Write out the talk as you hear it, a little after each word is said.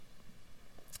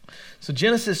So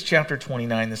Genesis chapter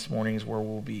 29 this morning is where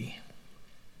we'll be.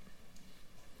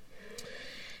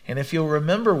 And if you'll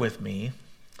remember with me,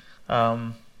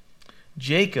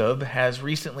 Jacob has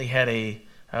recently had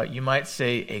you might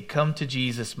say, a come to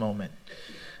Jesus moment.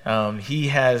 He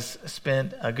has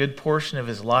spent a good portion of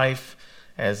his life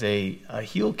as a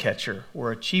heel catcher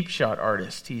or a cheap shot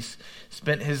artist. He's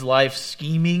spent his life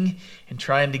scheming and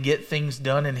trying to get things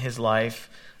done in his life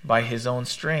by his own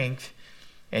strength.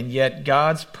 And yet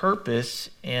God's purpose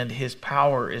and his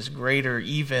power is greater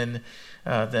even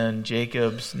than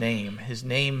Jacob's name. His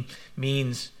name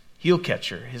means heel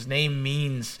catcher. His name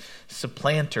means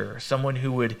supplanter, someone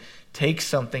who would take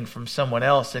something from someone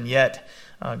else. And yet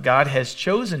God has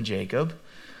chosen Jacob,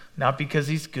 not because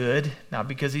he's good, not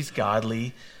because he's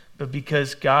godly, but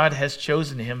because God has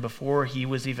chosen him before he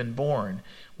was even born.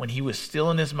 When he was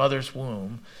still in his mother's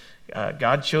womb,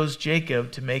 God chose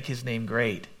Jacob to make his name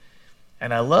great.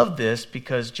 And I love this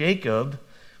because Jacob,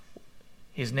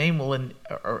 his name will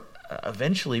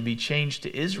eventually be changed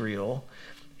to Israel,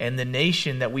 and the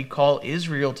nation that we call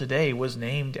Israel today was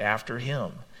named after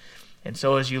him. And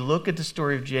so as you look at the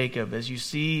story of Jacob, as you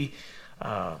see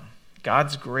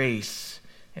God's grace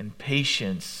and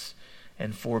patience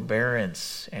and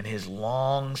forbearance and his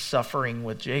long suffering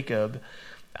with Jacob,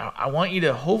 I want you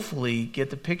to hopefully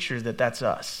get the picture that that's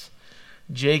us.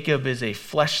 Jacob is a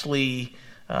fleshly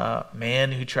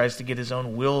man who tries to get his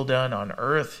own will done on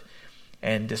earth,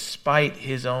 and despite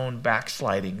his own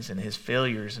backslidings and his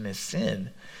failures and his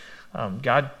sin,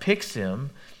 God picks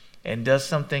him and does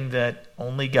something that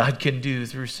only God can do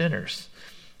through sinners.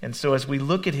 And so as we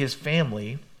look at his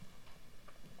family,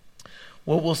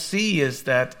 what we'll see is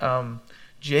that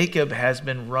Jacob has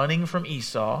been running from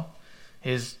Esau.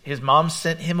 His mom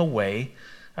sent him away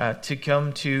to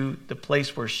come to the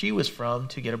place where she was from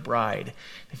to get a bride.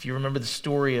 If you remember the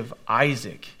story of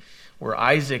Isaac, where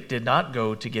Isaac did not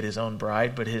go to get his own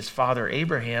bride, but his father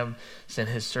Abraham sent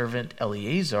his servant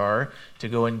Eliezer to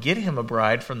go and get him a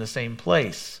bride from the same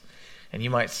place. And you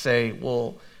might say,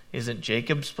 well, isn't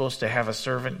Jacob supposed to have a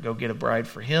servant go get a bride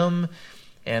for him?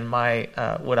 And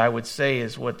what I would say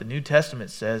is what the New Testament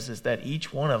says is that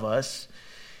each one of us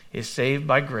is saved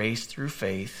by grace through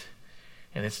faith,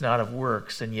 and it's not of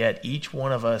works, and yet each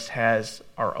one of us has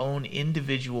our own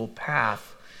individual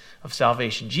path of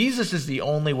salvation. Jesus is the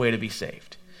only way to be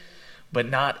saved, but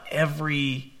not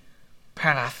every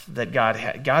path that God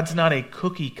had. God's not a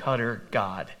cookie cutter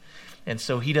God. And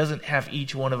so he doesn't have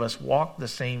each one of us walk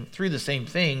through the same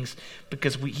things,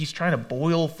 because he's trying to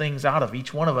boil things out of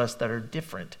each one of us that are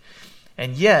different.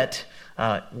 And yet,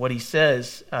 what he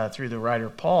says through the writer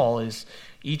Paul is,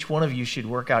 each one of you should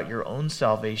work out your own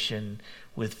salvation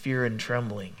with fear and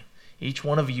trembling. Each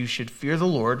one of you should fear the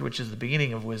Lord, which is the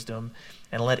beginning of wisdom,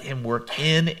 and let him work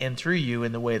in and through you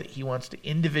in the way that he wants to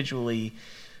individually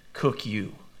cook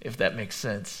you, if that makes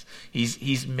sense.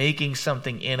 He's making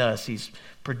something in us. He's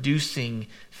producing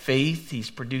faith. He's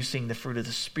producing the fruit of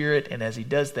the Spirit. And as he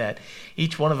does that,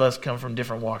 each one of us come from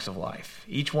different walks of life.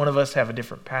 Each one of us have a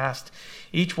different past.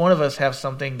 Each one of us have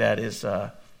something that is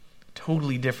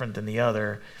totally different than the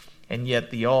other. And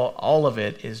yet all of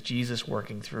it is Jesus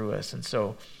working through us. And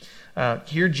so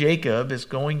here Jacob is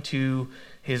going to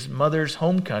his mother's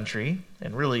home country,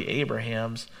 and really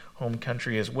Abraham's home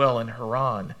country as well, in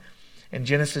Haran. In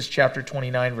Genesis chapter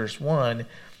 29, verse 1,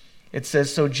 it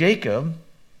says, so Jacob,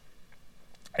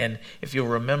 and if you'll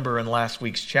remember in last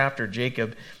week's chapter,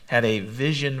 Jacob had a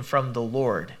vision from the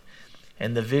Lord,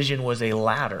 and the vision was a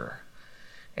ladder.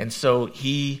 And so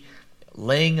he,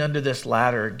 laying under this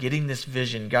ladder, getting this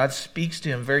vision, God speaks to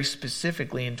him very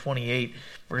specifically in 28,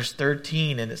 verse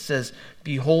 13, and it says,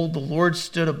 behold, the Lord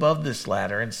stood above this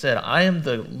ladder and said, I am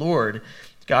the Lord,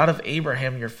 God of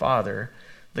Abraham your father,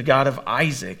 the God of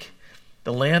Isaac.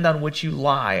 The land on which you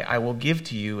lie I will give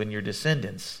to you and your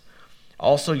descendants.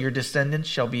 Also your descendants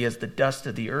shall be as the dust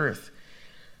of the earth.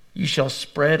 You shall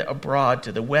spread abroad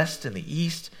to the west and the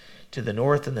east, to the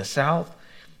north and the south,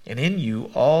 and in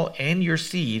you all and your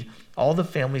seed, all the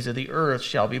families of the earth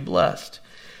shall be blessed.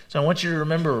 So I want you to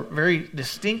remember very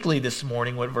distinctly this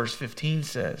morning what verse 15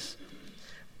 says.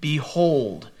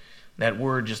 Behold, that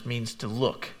word just means to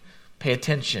look, pay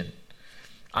attention.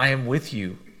 I am with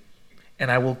you,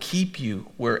 and I will keep you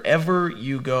wherever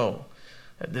you go.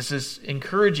 This is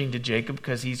encouraging to Jacob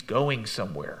because he's going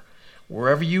somewhere.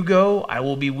 Wherever you go, I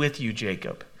will be with you,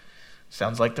 Jacob.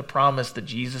 Sounds like the promise that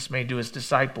Jesus made to his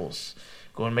disciples.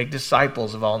 Go and make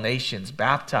disciples of all nations,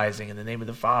 baptizing in the name of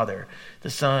the Father, the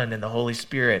Son, and the Holy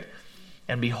Spirit.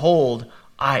 And behold,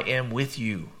 I am with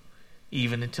you,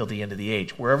 even until the end of the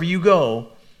age. Wherever you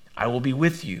go, I will be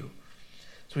with you.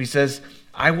 So he says,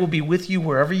 I will be with you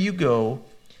wherever you go,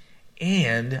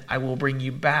 and I will bring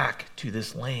you back to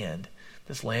this land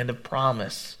of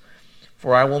promise.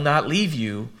 For I will not leave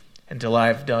you until I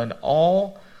have done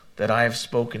all that I have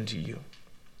spoken to you.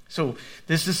 So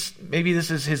this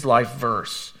is his life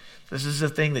verse. This is the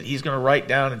thing that he's going to write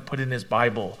down and put in his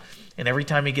Bible. And every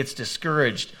time he gets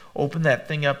discouraged, open that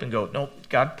thing up and go, nope,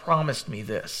 God promised me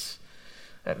this.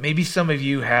 Maybe some of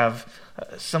you have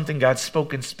something God's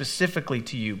spoken specifically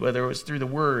to you, whether it was through the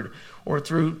Word or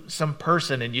through some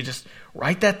person, and you just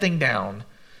write that thing down,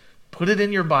 put it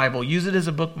in your Bible, use it as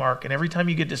a bookmark, and every time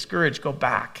you get discouraged, go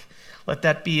back. Let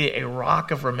that be a rock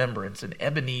of remembrance, an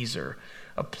Ebenezer,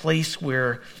 a place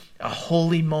where a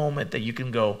holy moment that you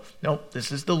can go, nope,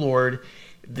 this is the Lord.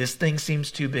 This thing seems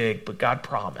too big, but God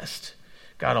promised.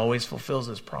 God always fulfills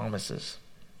his promises.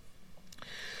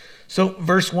 So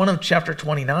verse 1 of chapter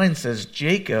 29 says,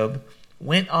 Jacob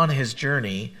went on his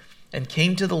journey and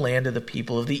came to the land of the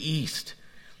people of the east.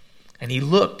 And he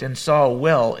looked and saw a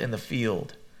well in the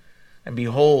field. And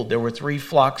behold, there were 3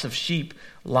 flocks of sheep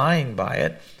lying by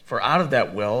it, for out of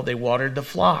that well they watered the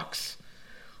flocks.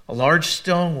 A large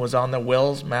stone was on the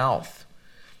well's mouth,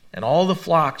 and all the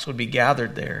flocks would be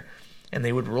gathered there, and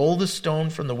they would roll the stone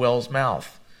from the well's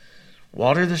mouth,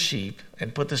 water the sheep,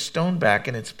 and put the stone back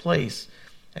in its place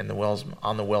on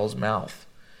the well's mouth.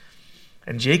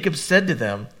 And Jacob said to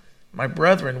them, My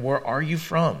brethren, where are you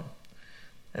from?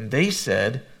 And they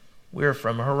said, We are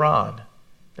from Haran.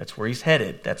 That's where he's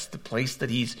headed. That's the place that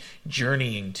he's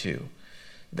journeying to.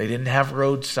 They didn't have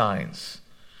road signs.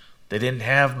 They didn't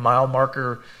have mile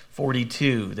marker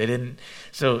 42. They didn't.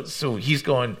 So he's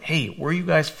going, hey, where are you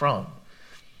guys from?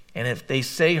 And if they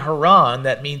say Haran,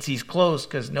 that means he's close,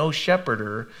 because no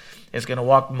shepherder is going to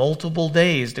walk multiple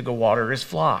days to go water his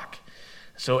flock.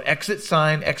 So exit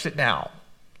sign, exit now.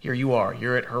 Here you are.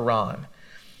 You're at Haran.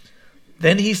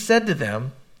 Then he said to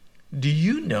them, Do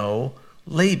you know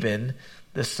Laban,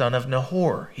 the son of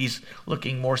Nahor? He's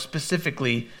looking more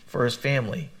specifically for his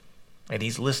family. And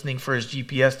he's listening for his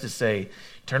GPS to say,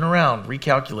 turn around,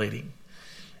 recalculating,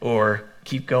 or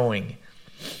keep going.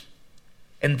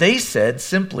 And they said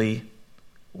simply,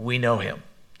 we know him.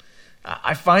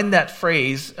 I find that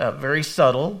phrase very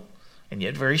subtle and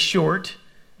yet very short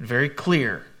and very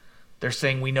clear. They're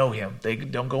saying we know him. They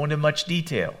don't go into much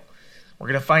detail. We're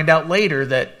going to find out later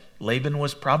that Laban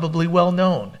was probably well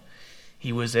known.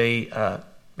 He was maybe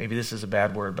this is a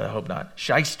bad word, but I hope not,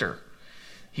 shyster.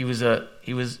 He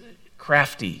was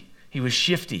crafty. He was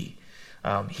shifty.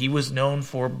 He was known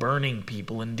for burning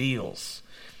people in deals.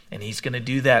 And he's going to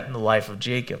do that in the life of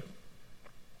Jacob.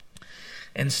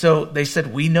 And so they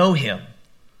said, we know him.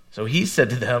 So he said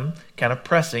to them, kind of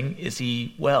pressing, is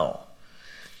he well?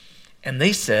 And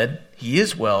they said, he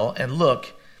is well. And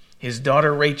look, his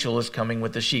daughter Rachel is coming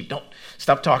with the sheep. Don't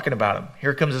stop talking about him.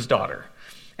 Here comes his daughter.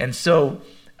 And so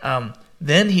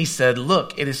then he said,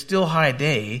 look, it is still high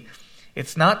day.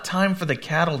 It's not time for the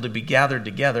cattle to be gathered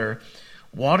together.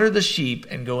 Water the sheep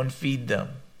and go and feed them.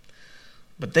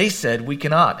 But they said, we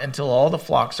cannot until all the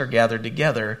flocks are gathered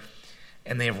together,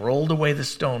 and they have rolled away the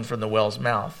stone from the well's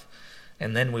mouth,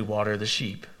 and then we water the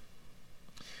sheep.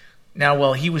 Now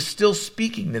while he was still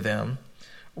speaking to them,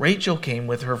 Rachel came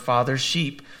with her father's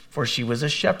sheep, for she was a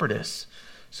shepherdess.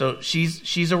 So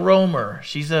she's a roamer.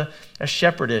 She's a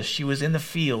shepherdess. She was in the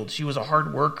field. She was a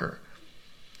hard worker.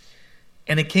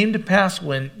 And it came to pass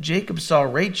when Jacob saw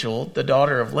Rachel, the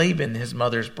daughter of Laban, his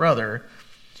mother's brother,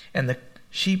 and the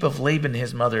sheep of Laban,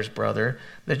 his mother's brother,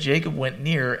 that Jacob went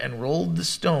near and rolled the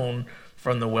stone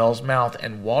from the well's mouth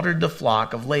and watered the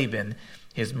flock of Laban,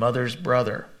 his mother's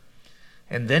brother.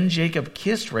 And then Jacob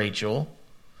kissed Rachel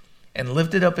and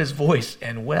lifted up his voice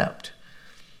and wept.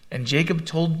 And Jacob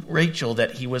told Rachel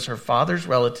that he was her father's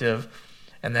relative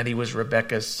and that he was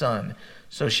Rebekah's son.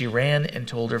 So she ran and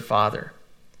told her father.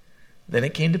 Then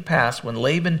it came to pass, when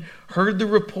Laban heard the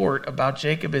report about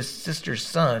Jacob his sister's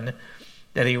son,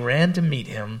 that he ran to meet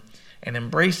him and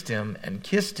embraced him and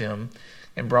kissed him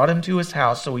and brought him to his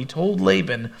house. So he told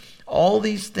Laban all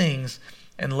these things.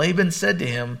 And Laban said to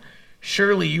him,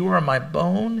 surely you are my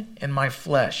bone and my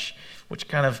flesh, which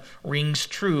kind of rings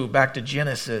true back to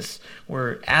Genesis,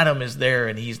 where Adam is there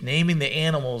and he's naming the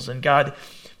animals, and God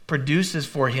produces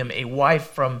for him a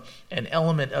wife from an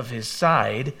element of his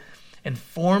side and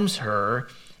forms her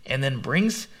and then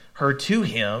brings her to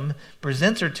him,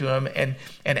 presents her to him, and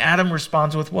Adam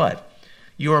responds with what?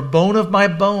 You are bone of my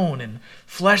bone and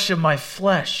flesh of my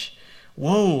flesh.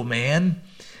 Whoa, man.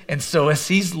 And so as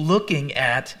he's looking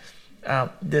at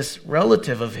this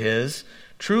relative of his,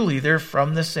 truly they're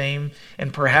from the same,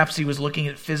 and perhaps he was looking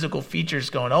at physical features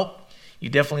going, oh, you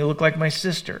definitely look like my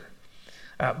sister.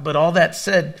 But all that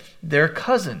said, they're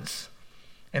cousins.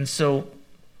 And so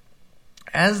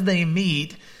as they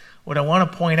meet, what I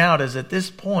want to point out is at this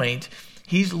point,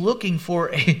 he's going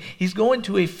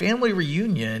to a family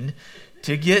reunion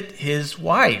to get his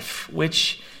wife,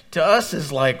 which to us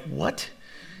is like, what?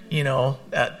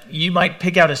 You might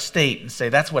pick out a state and say,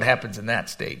 that's what happens in that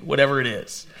state, whatever it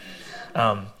is.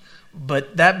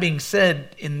 But that being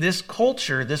said, in this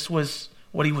culture, this was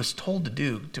what he was told to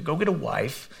do, to go get a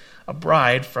wife, a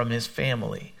bride from his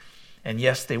family. And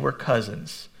yes, they were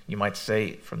cousins. You might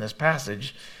say from this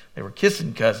passage, they were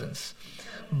kissing cousins.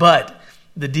 But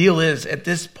the deal is, at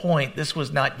this point, this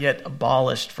was not yet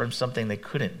abolished from something they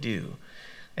couldn't do.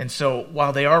 And so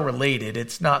while they are related,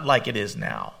 it's not like it is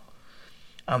now.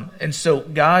 And so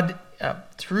God,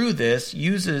 through this,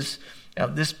 uses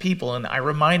this people. And I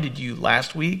reminded you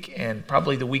last week and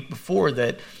probably the week before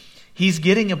that he's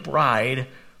getting a bride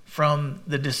from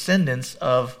the descendants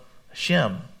of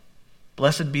Shem.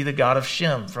 Blessed be the God of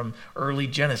Shem from early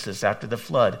Genesis after the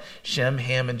flood. Shem,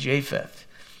 Ham, and Japheth.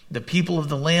 The people of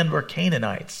the land were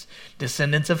Canaanites,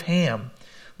 descendants of Ham.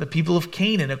 The people of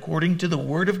Canaan, according to the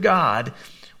word of God,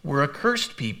 were a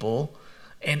cursed people.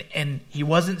 And he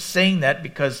wasn't saying that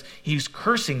because he was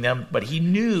cursing them, but he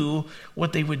knew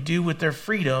what they would do with their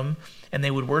freedom, and they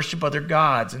would worship other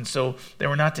gods. And so they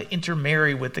were not to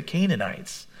intermarry with the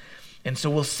Canaanites. And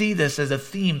so we'll see this as a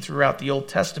theme throughout the Old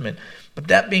Testament. But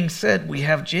that being said, we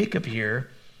have Jacob here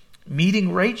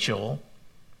meeting Rachel.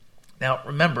 Now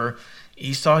remember,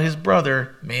 Esau, his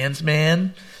brother, man's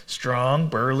man, strong,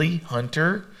 burly,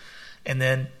 hunter. And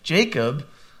then Jacob,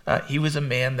 he was a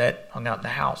man that hung out in the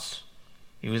house.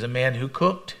 He was a man who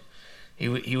cooked.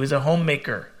 He was a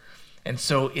homemaker. And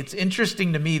so it's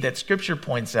interesting to me that Scripture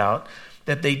points out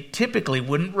that they typically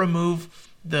wouldn't remove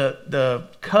the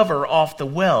cover off the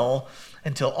well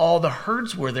until all the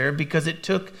herds were there, because it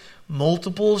took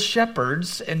multiple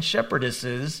shepherds and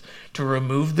shepherdesses to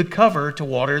remove the cover to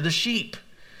water the sheep.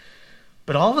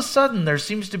 But all of a sudden, there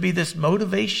seems to be this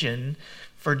motivation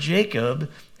for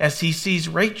Jacob as he sees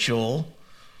Rachel.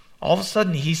 All of a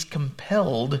sudden, he's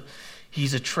compelled,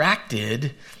 he's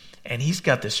attracted, and he's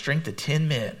got the strength of 10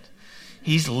 men.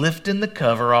 He's lifting the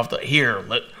cover off here,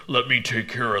 let me take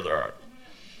care of that.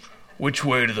 Which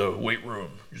way to the weight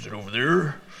room? Is it over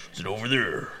there? Is it over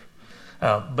there?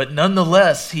 But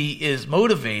nonetheless, he is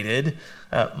motivated,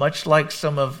 much like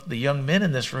some of the young men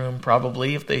in this room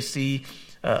probably, if they see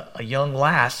a young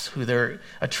lass who they're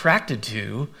attracted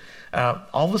to,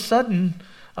 all of a sudden,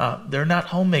 they're not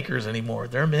homemakers anymore.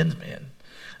 They're men's men.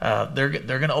 They're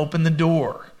going to open the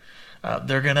door.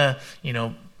 They're going to,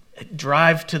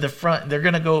 drive to the front. They're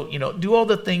going to go, do all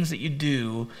the things that you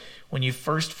do when you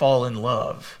first fall in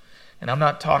love. And I'm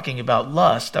not talking about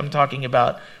lust. I'm talking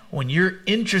about when you're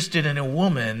interested in a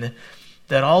woman,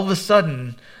 that all of a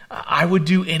sudden, I would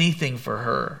do anything for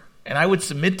her. And I would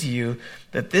submit to you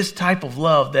that this type of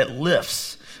love that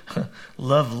lifts,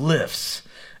 love lifts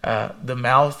the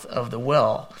mouth of the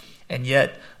well. And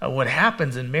yet, what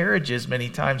happens in marriages many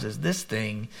times is this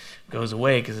thing goes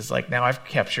away, because it's like, now I've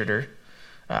captured her.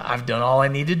 I've done all I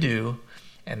need to do,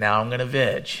 and now I'm going to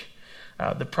veg.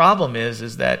 The problem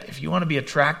is that if you want to be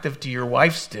attractive to your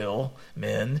wife still,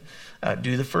 men,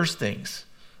 do the first things.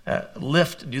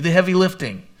 Do the heavy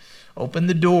lifting. Open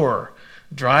the door.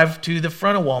 Drive to the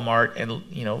front of Walmart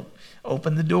and,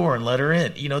 open the door and let her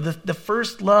in. The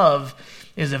first love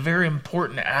is a very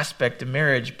important aspect of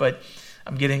marriage, but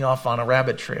I'm getting off on a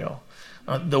rabbit trail.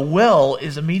 The well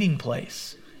is a meeting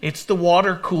place. It's the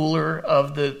water cooler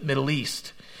of the Middle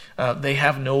East. They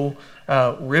have no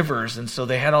rivers, and so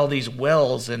they had all these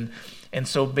wells. And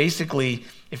so basically,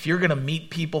 if you're going to meet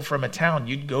people from a town,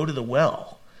 you'd go to the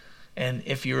well. And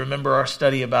if you remember our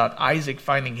study about Isaac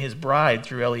finding his bride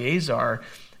through Eliezer,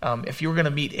 if you were going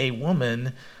to meet a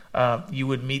woman, you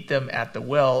would meet them at the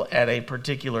well at a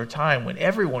particular time when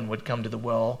everyone would come to the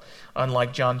well,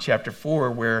 unlike John chapter 4,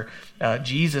 where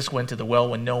Jesus went to the well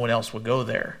when no one else would go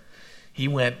there. He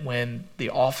went when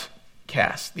the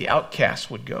outcasts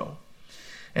would go.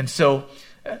 And so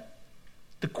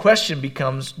the question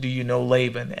becomes, do you know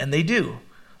Laban? And they do.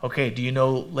 Okay, do you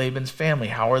know Laban's family?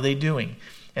 How are they doing?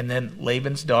 And then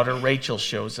Laban's daughter Rachel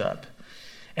shows up.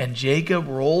 And Jacob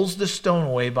rolls the stone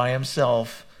away by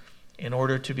himself in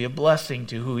order to be a blessing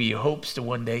to who he hopes to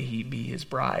one day he be his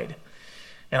bride.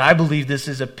 And I believe this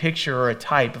is a picture or a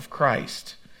type of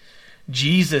Christ.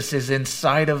 Jesus is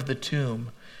inside of the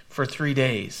tomb for 3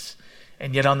 days.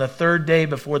 And yet on the third day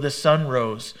before the sun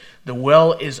rose, the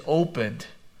well is opened.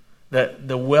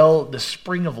 The well, the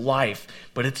spring of life,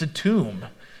 but it's a tomb.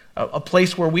 A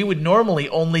place where we would normally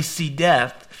only see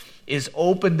death is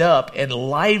opened up and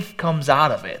life comes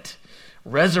out of it.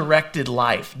 Resurrected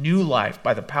life, new life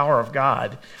by the power of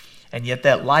God. And yet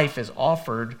that life is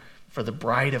offered for the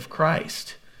bride of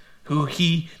Christ, who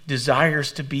he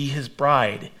desires to be his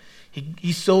bride.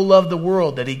 He so loved the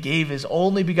world that he gave his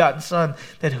only begotten Son,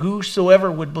 that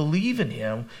whosoever would believe in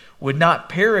him would not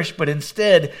perish, but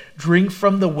instead drink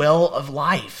from the well of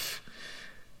life.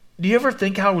 Do you ever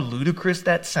think how ludicrous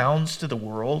that sounds to the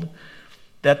world?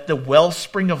 That the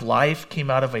wellspring of life came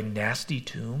out of a nasty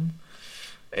tomb?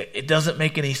 It doesn't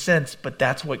make any sense, but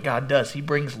that's what God does. He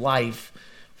brings life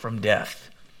from death.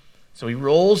 So he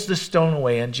rolls the stone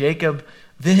away, and Jacob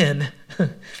then,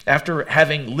 after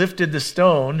having lifted the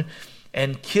stone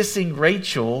and kissing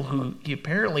Rachel, who he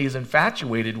apparently is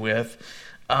infatuated with,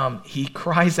 he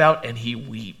cries out and he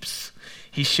weeps.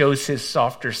 He shows his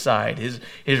softer side, his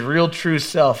real true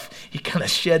self. He kind of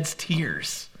sheds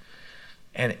tears.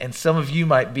 And some of you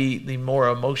might be the more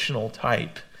emotional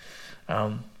type.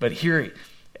 But here,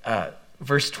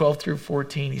 verse 12 through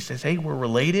 14, he says, hey, we're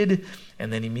related.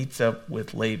 And then he meets up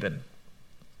with Laban.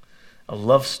 A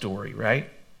love story, right?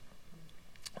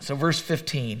 So verse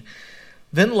 15,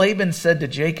 then Laban said to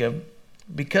Jacob,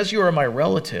 because you are my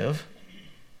relative,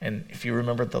 and if you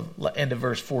remember at the end of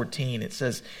verse 14, it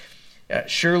says,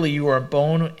 surely you are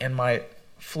bone and my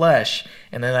flesh.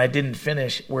 And then I didn't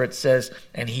finish where it says,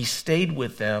 and he stayed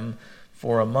with them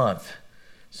for a month.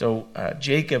 So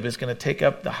Jacob is going to take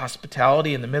up the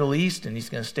hospitality in the Middle East, and he's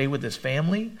going to stay with his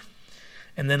family.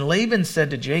 And then Laban said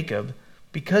to Jacob,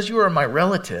 because you are my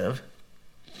relative,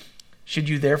 should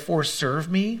you therefore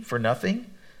serve me for nothing?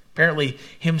 Apparently,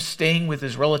 him staying with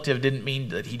his relative didn't mean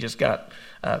that he just got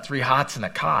 3 hots and a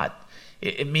cot.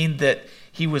 It meant that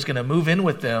he was going to move in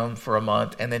with them for a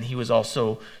month, and then he was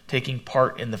also taking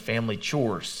part in the family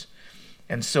chores.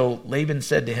 And so Laban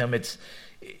said to him,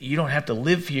 you don't have to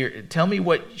live here. Tell me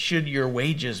what should your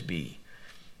wages be?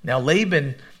 Now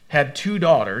Laban had 2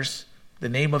 daughters. The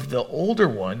name of the older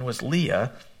one was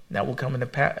Leah. That will come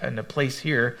into place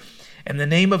here. And the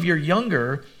name of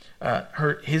the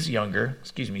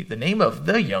name of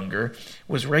the younger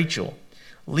was Rachel.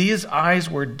 Leah's eyes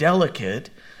were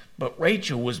delicate, but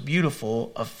Rachel was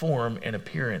beautiful of form and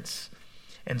appearance.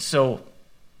 And so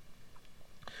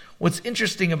what's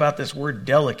interesting about this word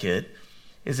delicate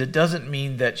is it doesn't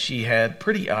mean that she had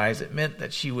pretty eyes. It meant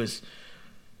that she was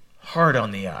hard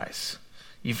on the eyes.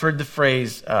 You've heard the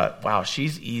phrase, wow,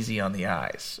 she's easy on the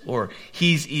eyes, or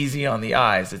he's easy on the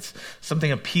eyes. It's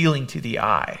something appealing to the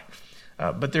eye.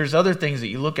 But there's other things that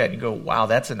you look at and you go, wow,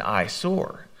 that's an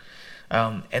eyesore.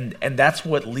 And that's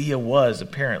what Leah was,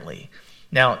 apparently.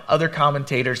 Now, other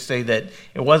commentators say that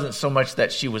it wasn't so much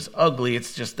that she was ugly,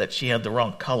 it's just that she had the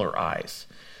wrong color eyes.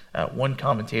 One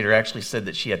commentator actually said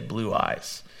that she had blue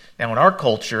eyes. Now, in our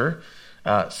culture,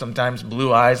 sometimes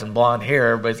blue eyes and blonde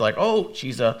hair, everybody's like, oh,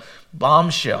 she's a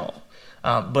bombshell.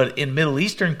 But in Middle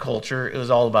Eastern culture, it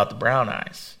was all about the brown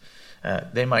eyes.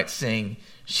 They might sing,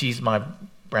 she's my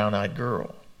brown-eyed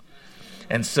girl.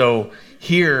 And so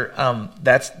here,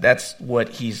 that's what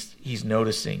he's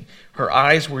noticing. Her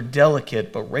eyes were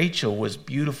delicate, but Rachel was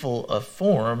beautiful of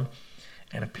form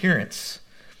and appearance.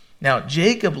 Now,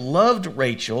 Jacob loved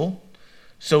Rachel,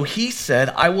 so he said,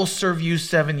 I will serve you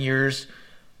 7 years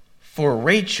for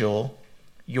Rachel,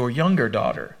 your younger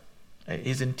daughter.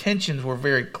 His intentions were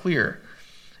very clear.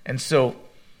 And so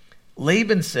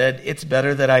Laban said, it's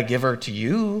better that I give her to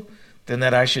you than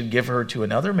that I should give her to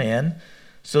another man.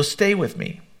 So stay with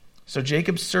me. So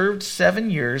Jacob served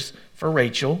 7 years for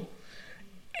Rachel.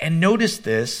 And notice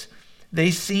this,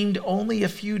 they seemed only a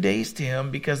few days to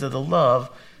him because of the love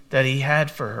that he had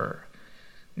for her.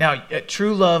 Now,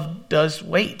 true love does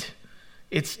wait.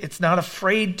 It's not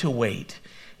afraid to wait.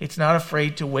 It's not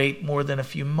afraid to wait more than a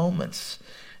few moments.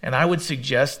 And I would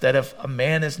suggest that if a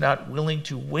man is not willing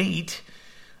to wait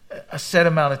a set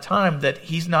amount of time, that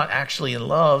he's not actually in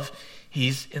love,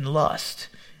 he's in lust.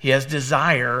 He has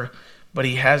desire, but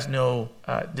he has no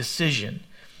decision.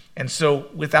 And so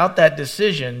without that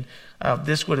decision,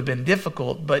 this would have been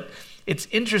difficult. But it's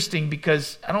interesting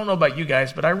because, I don't know about you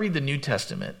guys, but I read the New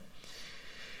Testament,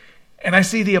 and I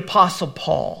see the Apostle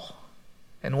Paul.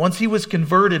 And once he was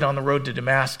converted on the road to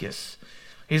Damascus,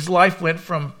 his life went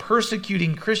from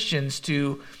persecuting Christians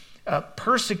to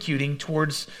persecuting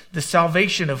towards the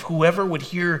salvation of whoever would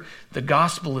hear the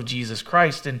gospel of Jesus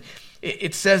Christ. And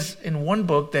it says in one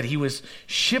book that he was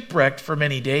shipwrecked for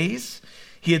many days.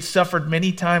 He had suffered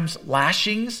many times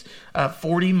lashings,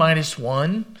 40 minus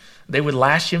 1. They would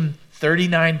lash him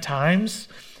 39 times.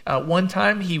 One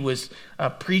time he was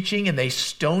preaching and they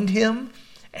stoned him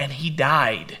and he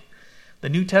died. The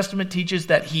New Testament teaches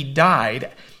that he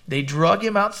died. They drug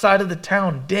him outside of the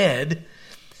town dead,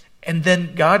 and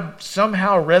then God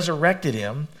somehow resurrected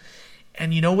him.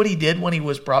 And you know what he did when he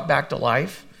was brought back to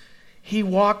life? he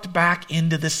walked back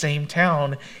into the same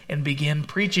town and began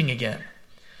preaching again.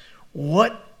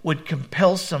 What would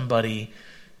compel somebody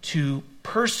to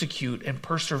persecute and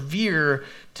persevere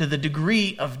to the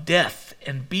degree of death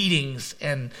and beatings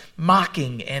and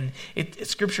mocking? And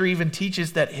Scripture even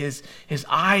teaches that his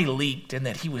eye leaked and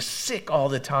that he was sick all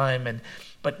the time,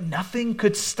 but nothing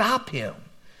could stop him.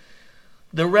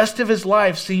 The rest of his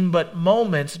life seemed but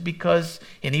moments because,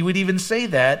 and he would even say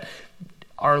that,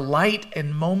 our light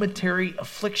and momentary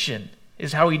affliction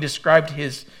is how he described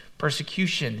his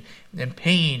persecution and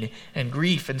pain and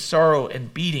grief and sorrow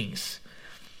and beatings.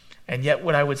 And yet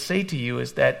what I would say to you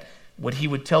is that what he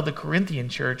would tell the Corinthian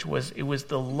church was it was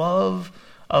the love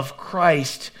of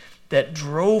Christ that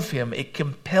drove him. It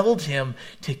compelled him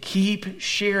to keep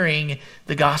sharing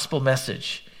the gospel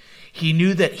message. He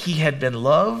knew that he had been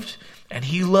loved, and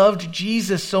he loved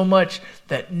Jesus so much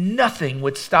that nothing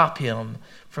would stop him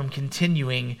from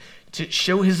continuing to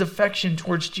show his affection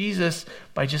towards Jesus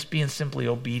by just being simply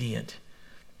obedient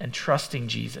and trusting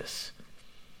Jesus.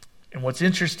 And what's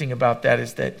interesting about that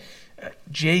is that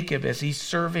Jacob, as he's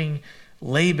serving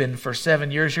Laban for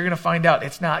 7 years, you're going to find out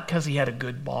it's not because he had a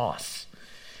good boss.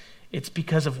 It's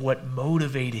because of what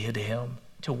motivated him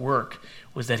to work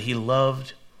was that he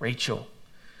loved Rachel.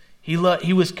 He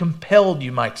was compelled,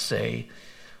 you might say,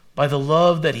 by the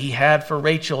love that he had for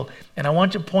Rachel. And I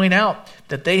want to point out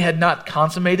that they had not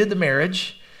consummated the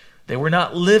marriage. They were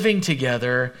not living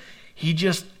together.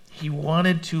 He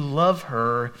wanted to love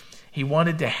her. He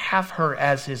wanted to have her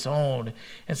as his own.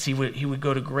 And so he would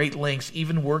go to great lengths,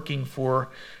 even working for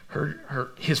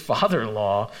his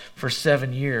father-in-law for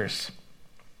 7 years.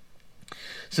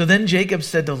 So then Jacob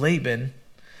said to Laban,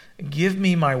 "Give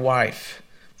me my wife,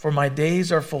 for my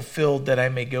days are fulfilled that I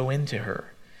may go into her."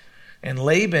 And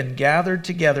Laban gathered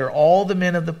together all the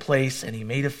men of the place, and he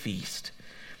made a feast.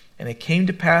 And it came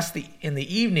to pass in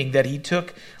the evening that he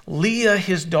took Leah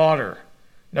his daughter.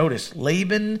 Notice,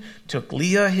 Laban took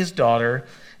Leah his daughter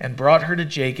and brought her to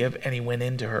Jacob, and he went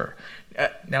into her.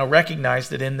 Now recognize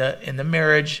that in the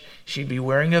marriage, she'd be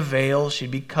wearing a veil, she'd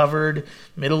be covered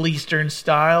Middle Eastern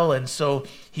style, and so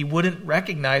he wouldn't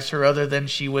recognize her other than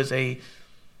she was a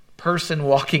person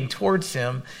walking towards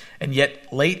him. And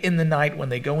yet late in the night when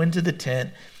they go into the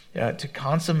tent to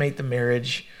consummate the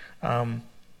marriage,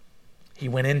 he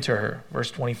went into her.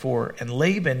 Verse 24, and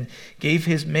Laban gave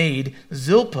his maid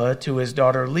Zilpah to his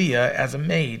daughter Leah as a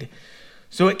maid.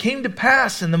 So it came to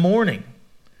pass in the morning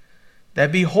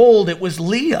that behold, it was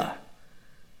Leah.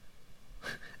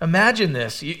 Imagine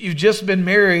this. You've just been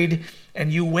married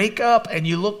and you wake up and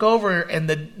you look over and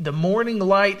the morning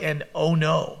light and oh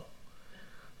no.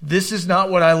 This is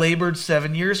not what I labored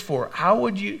 7 years for. How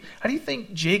do you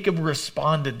think Jacob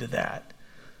responded to that?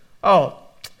 Oh,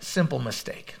 simple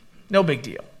mistake. No big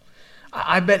deal.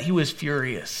 I bet he was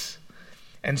furious.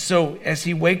 And so as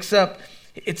he wakes up,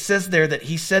 it says there that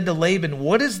he said to Laban,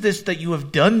 "What is this that you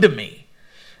have done to me?"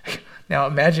 Now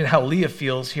imagine how Leah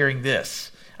feels hearing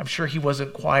this. I'm sure he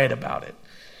wasn't quiet about it.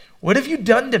 "What have you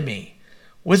done to me?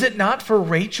 Was it not for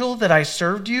Rachel that I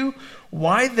served you?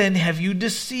 Why then have you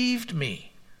deceived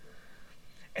me?"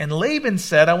 And Laban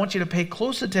said, I want you to pay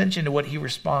close attention to what he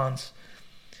responds.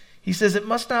 He says, "It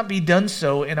must not be done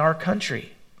so in our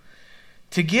country.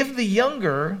 To give the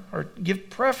younger, or give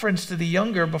preference to the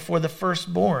younger before the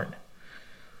firstborn."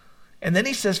 And then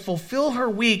he says, "Fulfill her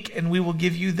week, and we will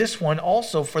give you this one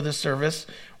also for the service,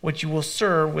 which you will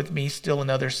serve with me still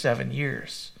another 7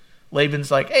 years."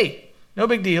 Laban's like, "Hey, no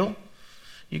big deal.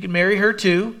 You can marry her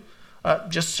too.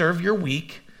 Just serve your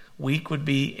week." Week would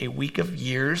be a week of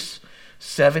years.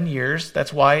 7 years.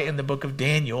 That's why in the book of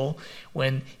Daniel,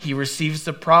 when he receives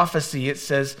the prophecy, it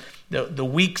says the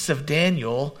weeks of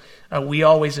Daniel, we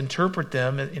always interpret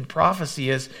them in prophecy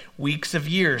as weeks of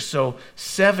years. So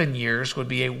 7 years would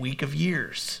be a week of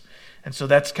years. And so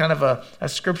that's kind of a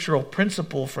scriptural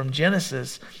principle from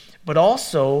Genesis. But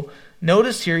also,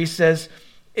 notice here he says,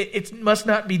 it must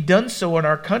not be done so in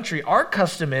our country. Our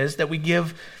custom is that we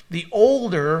give the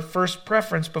older first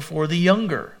preference before the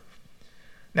younger.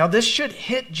 Now, this should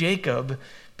hit Jacob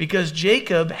because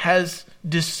Jacob has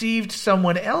deceived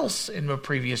someone else in the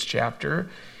previous chapter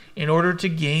in order to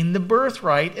gain the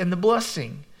birthright and the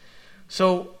blessing.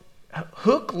 So,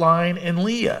 hook, line, and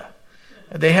Leah.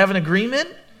 They have an agreement.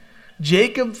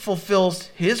 Jacob fulfills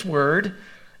his word.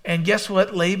 And guess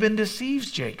what? Laban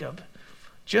deceives Jacob.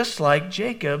 Just like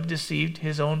Jacob deceived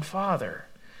his own father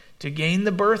to gain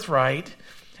the birthright.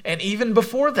 And even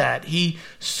before that, he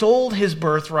sold his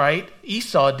birthright,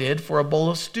 Esau did, for a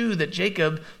bowl of stew that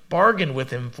Jacob bargained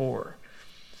with him for.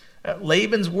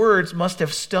 Laban's words must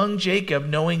have stung Jacob,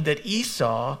 knowing that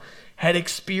Esau had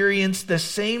experienced the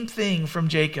same thing from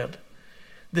Jacob.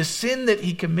 The sin that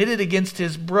he committed against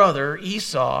his brother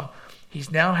Esau,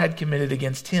 he's now had committed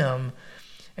against him.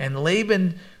 And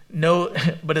Laban,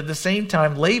 but at the same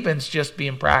time, Laban's just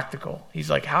being practical. He's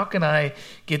like, how can I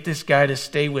get this guy to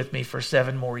stay with me for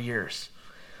 7 more years?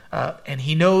 And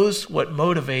he knows what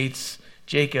motivates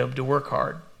Jacob to work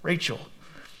hard, Rachel.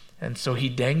 And so he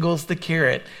dangles the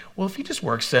carrot. Well, if you just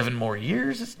work 7 more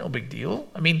years, it's no big deal.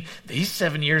 I mean, these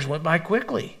 7 years went by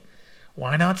quickly.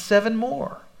 Why not 7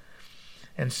 more?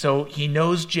 And so he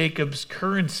knows Jacob's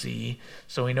currency,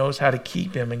 so he knows how to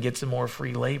keep him and get some more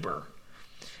free labor.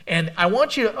 And I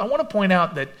want to point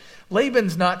out that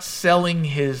Laban's not selling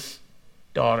his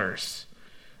daughters.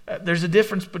 There's a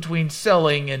difference between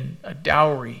selling and a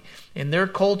dowry. In their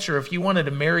culture, if you wanted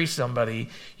to marry somebody,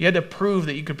 you had to prove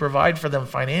that you could provide for them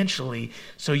financially.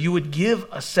 So you would give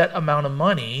a set amount of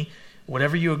money,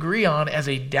 whatever you agree on, as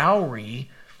a dowry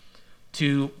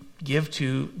to give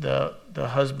to the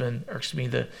husband, or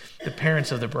the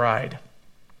parents of the bride.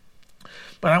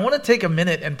 But I want to take a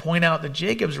minute and point out that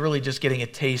Jacob's really just getting a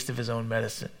taste of his own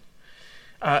medicine.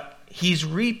 He's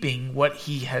reaping what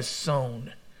he has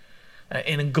sown.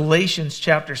 In Galatians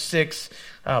chapter 6,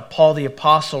 Paul the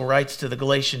Apostle writes to the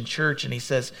Galatian church and he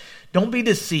says, don't be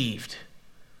deceived.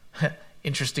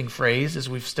 Interesting phrase as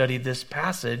we've studied this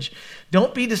passage.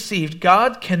 Don't be deceived.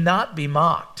 God cannot be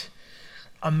mocked.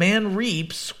 A man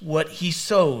reaps what he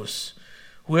sows.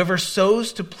 Whoever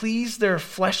sows to please their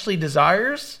fleshly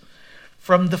desires,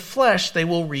 from the flesh they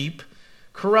will reap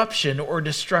corruption or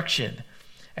destruction.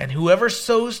 And whoever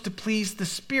sows to please the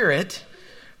Spirit,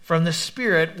 from the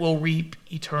Spirit will reap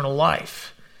eternal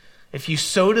life. If you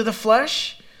sow to the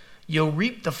flesh, you'll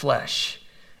reap the flesh.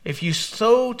 If you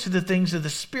sow to the things of the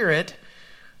Spirit,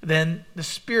 then the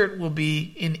Spirit will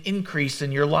be in increase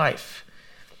in your life.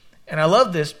 And I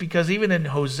love this because even in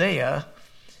Hosea,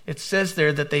 it says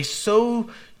there that they sow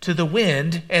to the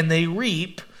wind and they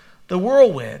reap the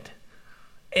whirlwind.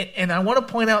 And I want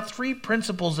to point out 3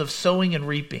 principles of sowing and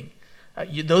reaping.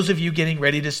 Those of you getting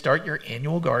ready to start your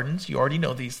annual gardens, you already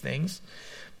know these things.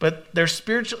 But there's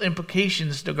spiritual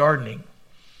implications to gardening.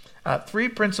 3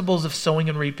 principles of sowing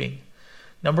and reaping.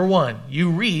 Number 1, you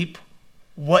reap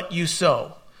what you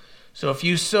sow. So if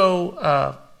you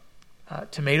sow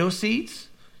tomato seeds,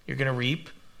 you're going to reap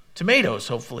tomatoes,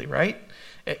 hopefully, right?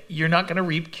 You're not going to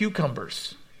reap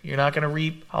cucumbers. You're not going to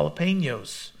reap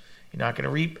jalapenos. You're not going to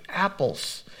reap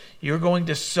apples. You're going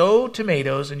to sow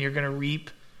tomatoes and you're going to reap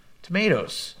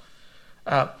tomatoes.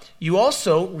 You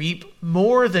also reap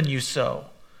more than you sow.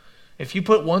 If you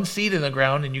put 1 seed in the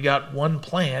ground and you got 1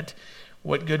 plant,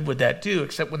 what good would that do?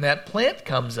 Except when that plant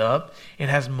comes up, it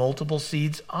has multiple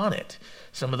seeds on it.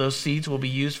 Some of those seeds will be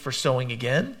used for sowing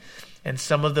again, and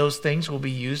some of those things will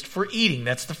be used for eating.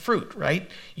 That's the fruit, right?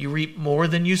 You reap more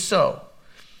than you sow.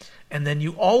 And then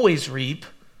you always reap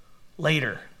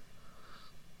later.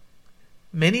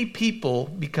 Many people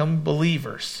become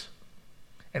believers.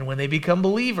 And when they become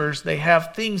believers, they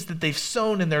have things that they've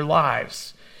sown in their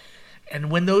lives.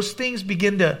 And when those things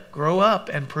begin to grow up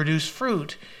and produce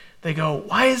fruit, they go,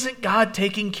 why isn't God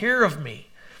taking care of me?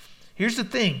 Here's the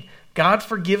thing. God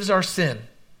forgives our sin.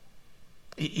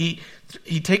 He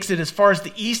takes it as far as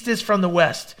the east is from the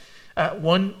west.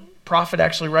 One prophet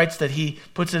actually writes that he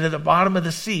puts it at the bottom of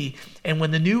the sea. And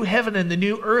when the new heaven and the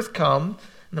new earth come,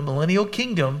 the millennial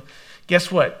kingdom,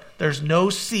 guess what? There's no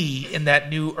sea in that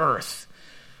new earth.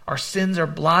 Our sins are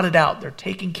blotted out. They're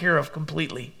taken care of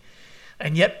completely.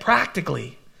 And yet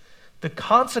practically, the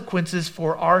consequences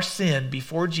for our sin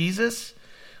before Jesus,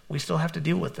 we still have to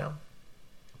deal with them.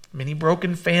 Many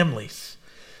broken families,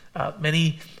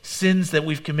 many sins that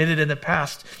we've committed in the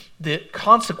past, the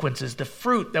consequences, the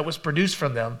fruit that was produced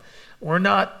from them, we're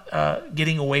not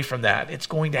getting away from that. It's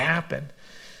going to happen.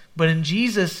 But in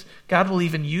Jesus, God will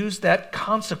even use that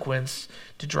consequence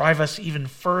to drive us even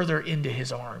further into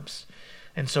his arms.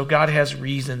 And so God has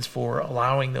reasons for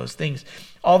allowing those things.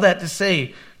 All that to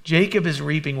say, Jacob is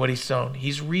reaping what he's sown.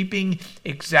 He's reaping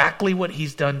exactly what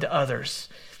he's done to others.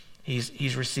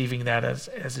 He's receiving that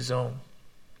as his own.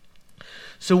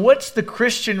 So what's the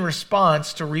Christian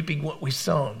response to reaping what we've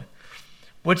sown?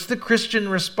 What's the Christian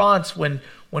response when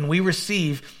we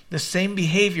receive the same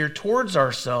behavior towards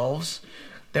ourselves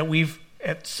that we've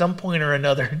at some point or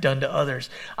another done to others?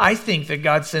 I think that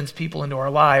God sends people into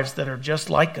our lives that are just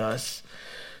like us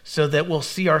so that we'll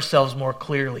see ourselves more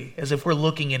clearly, as if we're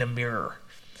looking in a mirror.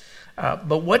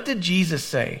 But what did Jesus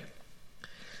say?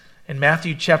 In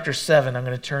Matthew chapter 7, I'm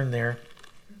going to turn there.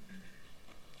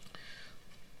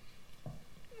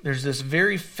 There's this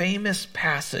very famous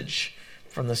passage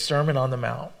from the Sermon on the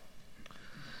Mount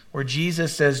where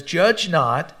Jesus says, "Judge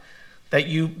not, that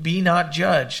you be not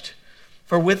judged.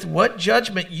 For with what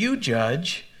judgment you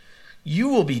judge, you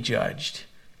will be judged.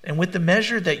 And with the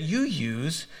measure that you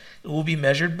use, it will be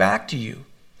measured back to you.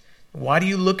 Why do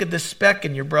you look at the speck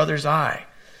in your brother's eye,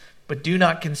 but do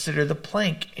not consider the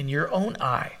plank in your own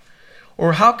eye?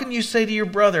 Or how can you say to your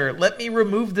brother, let me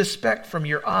remove the speck from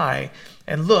your eye,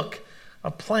 and look,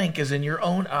 a plank is in your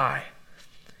own eye?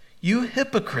 You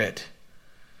hypocrite.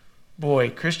 Boy,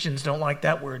 Christians don't like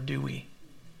that word, do we?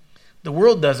 The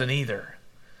world doesn't either.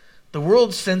 The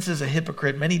world senses a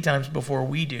hypocrite many times before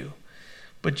we do.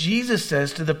 But Jesus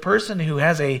says to the person who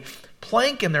has a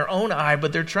plank in their own eye,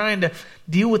 but they're trying to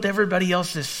deal with everybody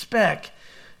else's speck,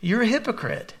 you're a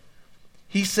hypocrite.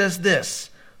 He says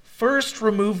this, first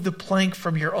remove the plank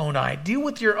from your own eye. Deal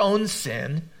with your own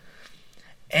sin,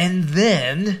 and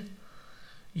then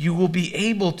you will be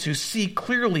able to see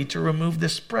clearly to remove the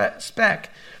speck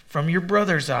from your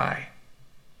brother's eye.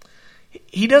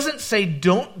 He doesn't say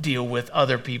don't deal with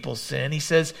other people's sin. He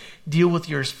says deal with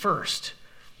yours first.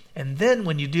 And then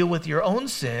when you deal with your own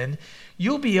sin,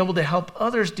 you'll be able to help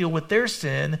others deal with their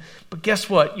sin. But guess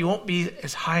what? You won't be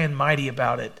as high and mighty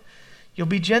about it. You'll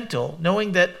be gentle,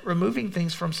 knowing that removing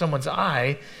things from someone's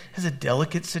eye is a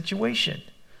delicate situation.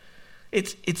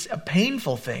 It's a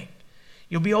painful thing.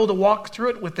 You'll be able to walk through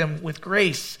it with them with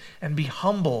grace and be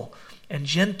humble and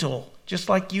gentle, just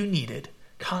like you needed,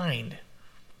 kind.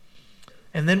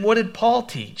 And then what did Paul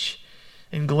teach?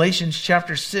 In Galatians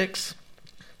chapter 6,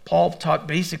 Paul taught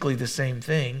basically the same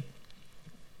thing.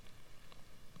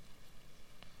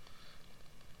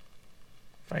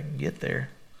 If I can get there.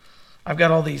 I've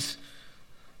got all these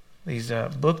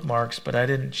bookmarks, but I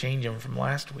didn't change them from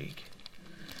last week.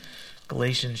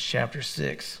 Galatians chapter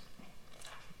 6.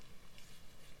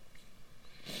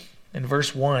 In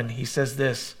verse 1, he says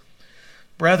this,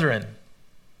 Brethren,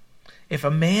 if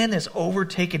a man is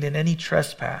overtaken in any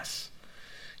trespass,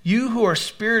 you who are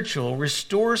spiritual,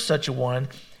 restore such a one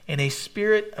in a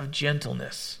spirit of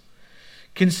gentleness,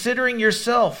 considering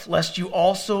yourself, lest you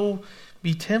also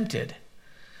be tempted.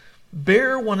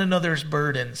 Bear one another's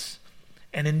burdens,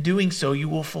 and in doing so you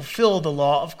will fulfill the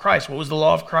law of Christ. What was the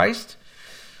law of Christ?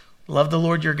 Love the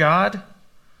Lord your God,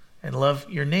 and love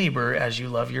your neighbor as you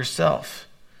love yourself.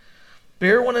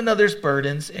 Bear one another's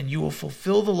burdens, and you will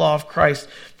fulfill the law of Christ.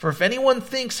 For if anyone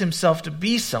thinks himself to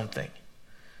be something,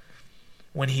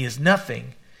 when he is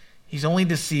nothing, he's only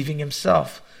deceiving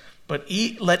himself. But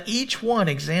let each one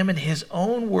examine his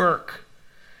own work,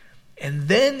 and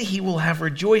then he will have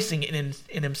rejoicing in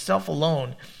himself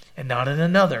alone, and not in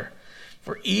another.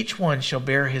 For each one shall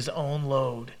bear his own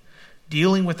load,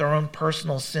 dealing with our own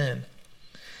personal sin.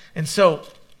 And so,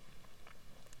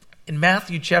 in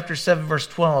Matthew chapter 7, verse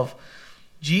 12,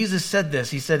 Jesus said this.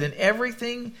 He said, in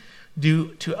everything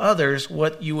do to others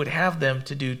what you would have them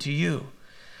to do to you.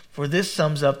 For this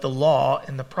sums up the law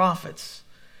and the prophets.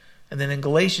 And then in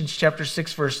Galatians chapter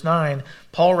 6, verse 9,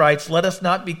 Paul writes, let us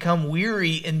not become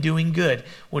weary in doing good.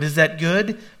 What is that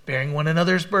good? Bearing one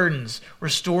another's burdens,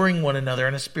 restoring one another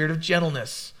in a spirit of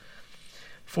gentleness.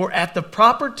 For at the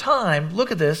proper time,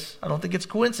 look at this, I don't think it's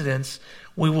coincidence,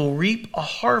 we will reap a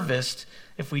harvest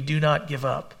if we do not give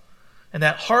up. And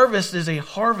that harvest is a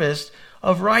harvest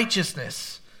of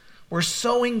righteousness. We're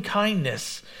sowing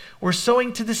kindness. We're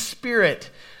sowing to the Spirit.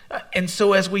 And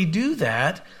so as we do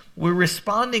that, we're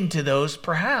responding to those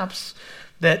perhaps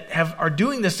that are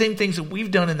doing the same things that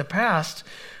we've done in the past,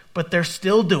 but they're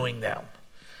still doing them.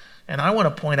 And I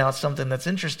want to point out something that's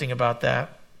interesting about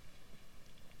that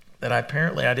I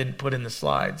didn't put in the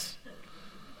slides.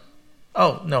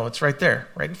 Oh, no, it's right there,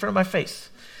 right in front of my face.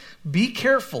 Be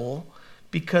careful,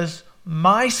 because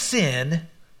my sin,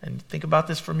 and think about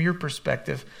this from your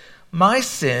perspective, my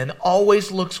sin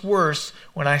always looks worse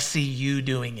when I see you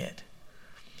doing it.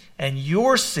 And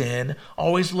your sin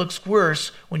always looks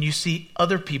worse when you see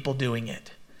other people doing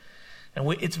it. And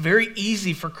it's very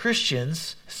easy for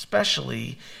Christians,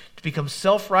 especially, to become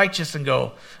self-righteous and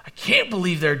go, I can't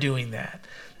believe they're doing that.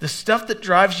 The stuff that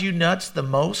drives you nuts the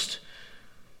most,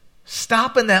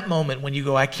 stop in that moment when you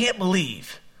go, I can't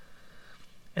believe,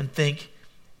 and think,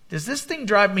 does this thing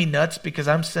drive me nuts because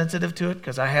I'm sensitive to it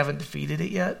because I haven't defeated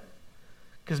it yet?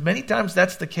 Because many times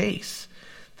that's the case.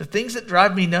 The things that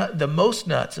drive me the most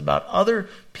nuts about other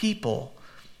people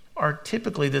are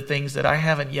typically the things that I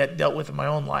haven't yet dealt with in my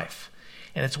own life.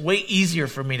 And it's way easier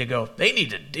for me to go, they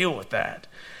need to deal with that,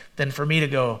 than for me to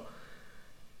go,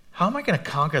 how am I going to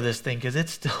conquer this thing because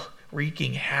it's still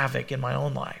wreaking havoc in my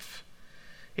own life?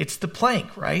 It's the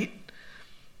plank, right?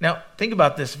 Now, think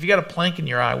about this. If you got a plank in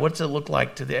your eye, what does it look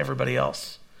like to everybody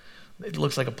else? It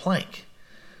looks like a plank.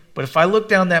 But if I look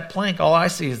down that plank, all I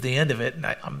see is the end of it, and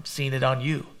I'm seeing it on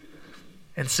you.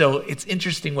 And so it's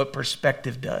interesting what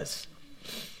perspective does.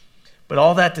 But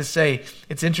all that to say,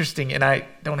 it's interesting, and I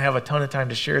don't have a ton of time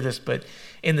to share this, but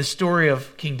in the story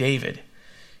of King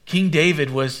David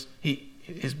was,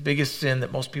 his biggest sin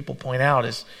that most people point out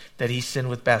is that he sinned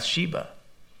with Bathsheba.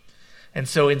 And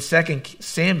so in 2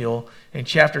 Samuel, in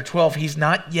chapter 12, he's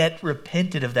not yet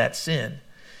repented of that sin.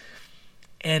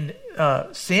 And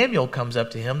Samuel comes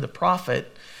up to him, the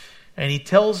prophet, and he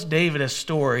tells David a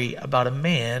story about a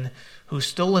man who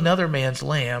stole another man's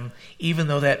lamb, even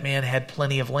though that man had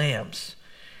plenty of lambs.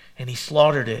 And he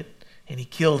slaughtered it, and he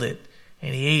killed it,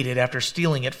 and he ate it after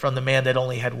stealing it from the man that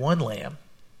only had one lamb.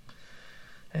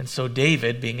 And so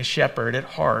David, being a shepherd at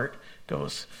heart,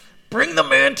 goes, "Bring the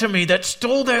man to me that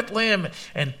stole that lamb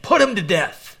and put him to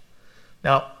death."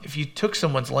 Now, if you took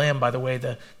someone's lamb, by the way,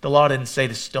 the law didn't say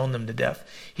to stone them to death.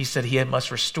 He said he must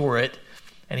restore it,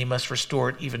 and he must restore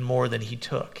it even more than he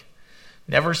took.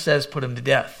 Never says put him to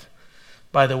death.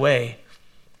 By the way,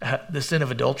 the sin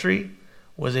of adultery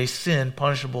was a sin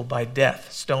punishable by death,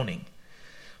 stoning.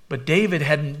 But David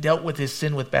hadn't dealt with his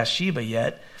sin with Bathsheba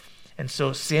yet, and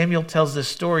so Samuel tells this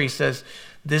story.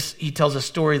 He tells a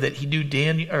story that he knew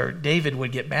David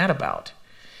would get mad about,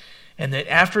 and that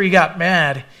after he got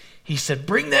mad, he said,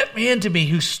 "Bring that man to me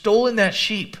who's stolen that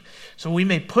sheep, so we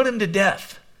may put him to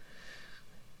death."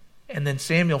 And then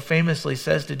Samuel famously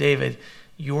says to David,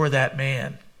 "You're that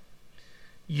man.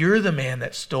 You're the man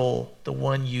that stole the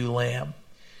one ewe lamb.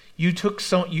 You took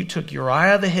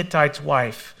Uriah the Hittite's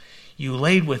wife. You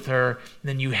laid with her, and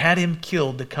then you had him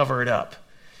killed to cover it up."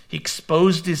 He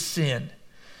exposed his sin.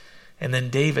 And then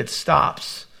David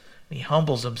stops, and he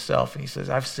humbles himself, and he says,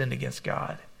 "I've sinned against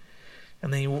God."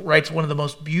 And then he writes one of the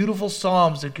most beautiful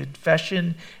psalms of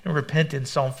confession and repentance,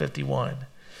 Psalm 51.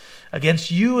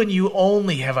 "Against you and you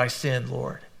only have I sinned,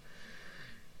 Lord."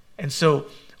 And so,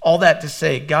 all that to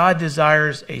say, God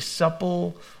desires a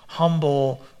supple,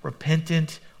 humble,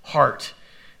 repentant heart.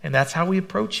 And that's how we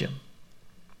approach him.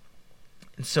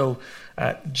 And so,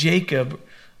 Jacob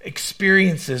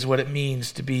experiences what it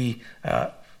means to be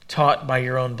taught by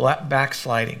your own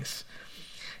backslidings.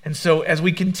 And so as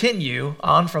we continue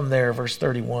on from there, verse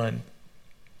 31,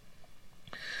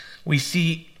 we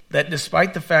see that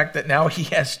despite the fact that now he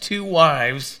has two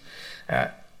wives,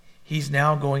 he's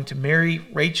now going to marry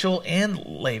Rachel and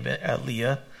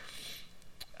Leah.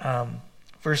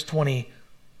 Verse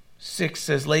 26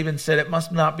 says, Laban said, "It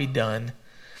must not be done.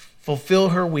 Fulfill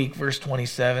her week," verse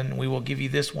 27, "we will give you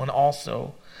this one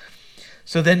also."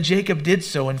 So then Jacob did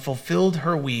so and fulfilled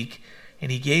her week,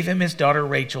 and he gave him his daughter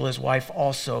Rachel, his wife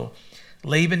also.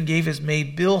 Laban gave his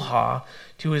maid Bilhah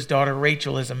to his daughter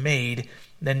Rachel as a maid.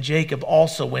 Then Jacob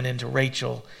also went into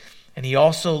Rachel, and he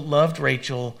also loved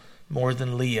Rachel more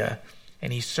than Leah,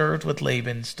 and he served with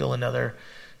Laban still another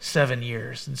 7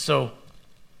 years. And so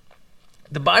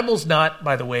the Bible's not,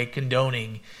 by the way,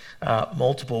 condoning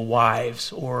multiple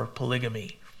wives or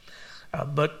polygamy,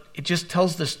 but it just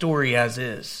tells the story as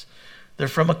is. They're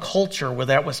from a culture where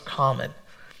that was common.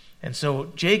 And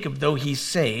so Jacob, though he's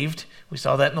saved, we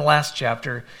saw that in the last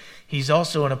chapter, he's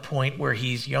also in a point where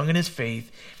he's young in his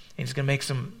faith, and he's going to make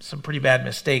some pretty bad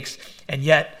mistakes. And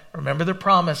yet, remember the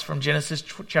promise from Genesis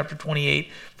chapter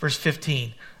 28, verse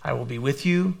 15, "I will be with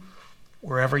you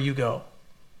wherever you go,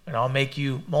 and I'll make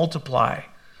you multiply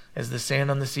as the sand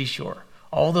on the seashore."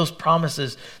 All those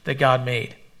promises that God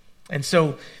made. And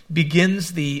so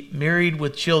begins the Married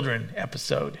with Children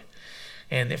episode.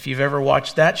 And if you've ever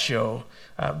watched that show,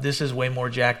 this is way more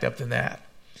jacked up than that.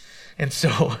 And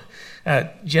so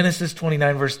Genesis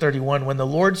 29, verse 31, "When the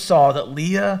Lord saw that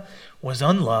Leah was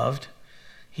unloved,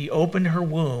 he opened her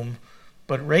womb,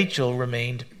 but Rachel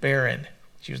remained barren."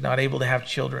 She was not able to have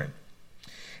children.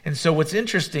 And so what's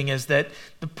interesting is that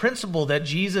the principle that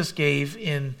Jesus gave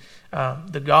in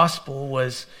the gospel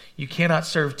was you cannot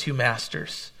serve two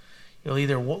masters. You'll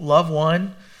either love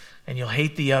one and you'll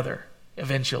hate the other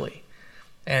eventually.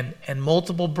 And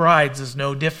multiple brides is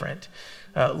no different.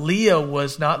 Leah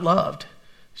was not loved.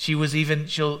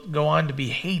 She'll go on to be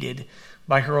hated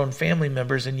by her own family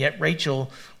members, and yet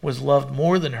Rachel was loved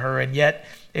more than her. And yet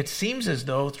it seems as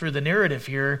though through the narrative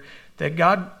here that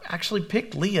God actually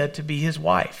picked Leah to be his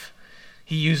wife.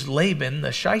 He used Laban,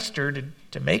 the shyster,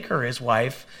 to make her his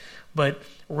wife, but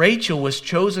Rachel was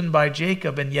chosen by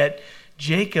Jacob, and yet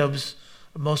Jacob's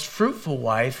most fruitful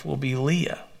wife will be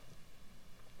Leah.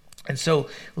 And so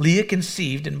Leah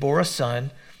conceived and bore a son,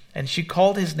 and she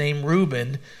called his name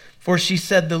Reuben, for she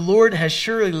said, "The Lord has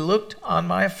surely looked on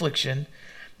my affliction.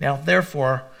 Now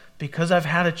therefore, because I've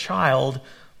had a child,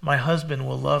 my husband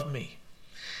will love me."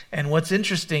 And what's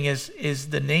interesting is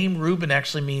the name Reuben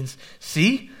actually means,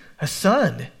 see, a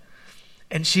son.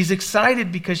 And she's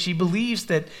excited because she believes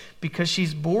that because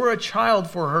she's bore a child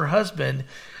for her husband,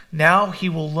 Now he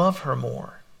will love her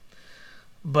more.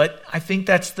 But I think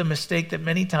that's the mistake that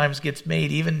many times gets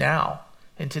made even now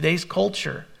in today's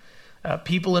culture.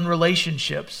 People in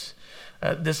relationships.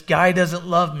 This guy doesn't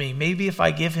love me. Maybe if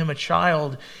I give him a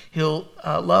child, he'll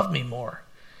love me more.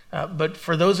 But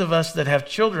for those of us that have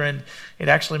children, it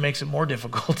actually makes it more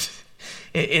difficult.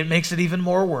 It makes it even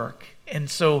more work. And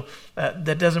so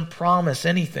that doesn't promise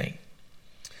anything.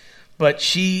 But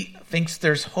she thinks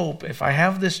there's hope. If I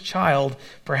have this child,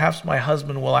 perhaps my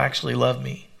husband will actually love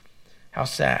me. How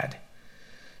sad.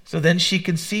 So then she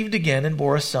conceived again and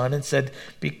bore a son and said,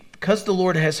 because the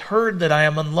Lord has heard that I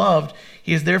am unloved,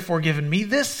 he has therefore given me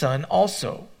this son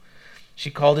also. She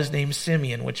called his name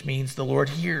Simeon, which means the Lord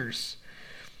hears.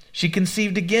 She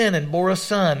conceived again and bore a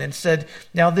son and said,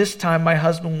 now this time my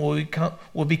husband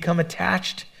will become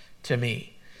attached to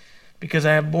me because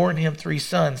I have borne him 3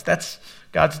 sons. That's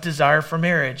God's desire for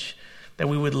marriage, that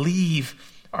we would leave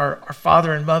our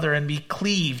father and mother and be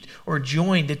cleaved or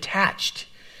joined, attached,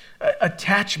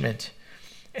 attachment.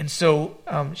 And so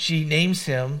she names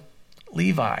him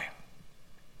Levi.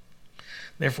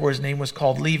 Therefore his name was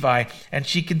called Levi. And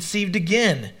she conceived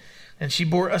again, and she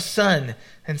bore a son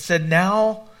and said,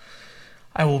 now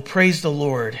I will praise the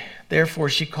Lord. Therefore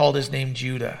she called his name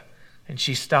Judah, and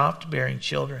she stopped bearing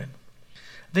children.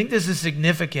 I think this is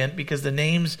significant because the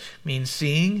names mean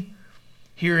seeing,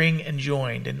 hearing, and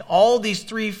joined. And all these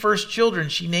 3 first children,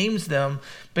 she names them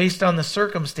based on the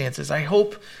circumstances. I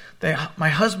hope that my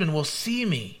husband will see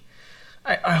me.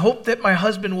 I hope that my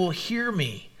husband will hear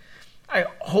me. I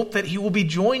hope that he will be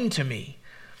joined to me.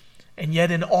 And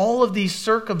yet in all of these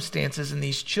circumstances and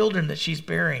these children that she's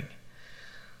bearing,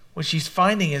 what she's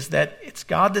finding is that it's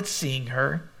God that's seeing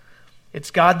her.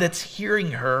 It's God that's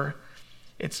hearing her.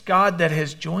 It's God that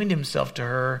has joined himself to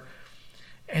her.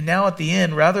 And now at the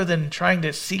end, rather than trying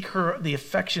to seek the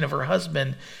affection of her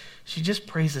husband, she just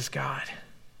praises God.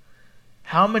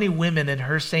 How many women in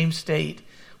her same state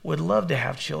would love to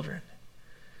have children?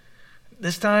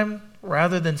 This time,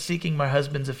 rather than seeking my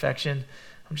husband's affection,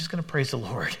 I'm just going to praise the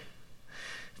Lord.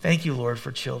 Thank you, Lord,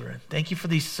 for children. Thank you for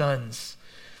these sons.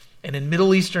 And in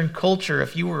Middle Eastern culture,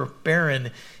 if you were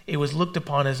barren, it was looked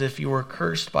upon as if you were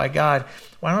cursed by God.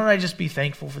 Why don't I just be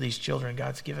thankful for these children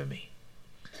God's given me?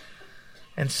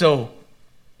 And so,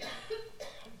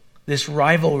 this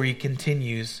rivalry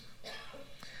continues.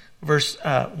 Verse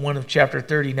 1 of chapter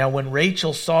 30. Now when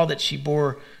Rachel saw that she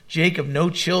bore Jacob no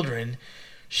children,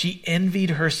 she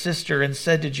envied her sister and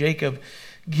said to Jacob,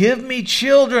 give me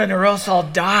children or else I'll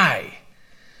die.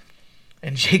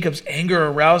 And Jacob's anger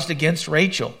aroused against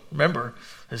Rachel. Remember,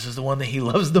 this is the one that he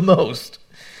loves the most.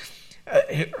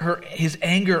 His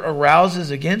anger arouses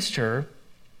against her.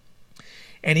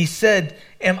 And he said,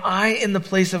 am I in the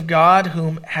place of God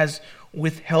whom has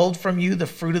withheld from you the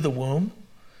fruit of the womb?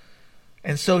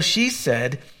 And so she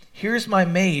said, here's my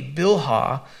maid,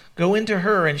 Bilhah. Go into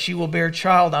her, and she will bear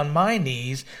child on my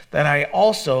knees, that I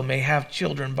also may have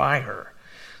children by her.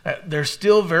 They're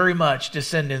still very much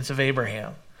descendants of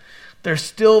Abraham. They're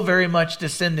still very much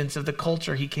descendants of the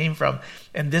culture he came from.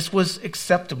 And this was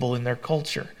acceptable in their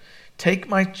culture. Take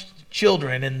my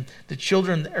children and the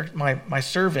children, my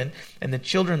servant, and the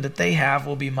children that they have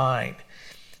will be mine.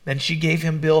 Then she gave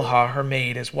him Bilhah, her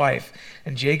maid, as wife.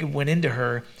 And Jacob went into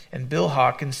her, and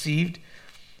Bilhah conceived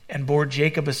and bore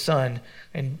Jacob a son.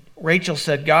 And Rachel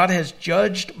said, God has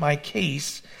judged my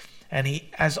case, and he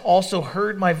has also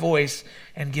heard my voice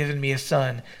and given me a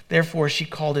son. Therefore she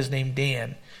called his name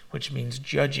Dan, which means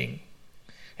judging.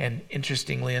 And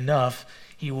interestingly enough,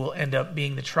 he will end up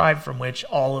being the tribe from which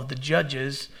all of the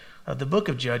judges of the book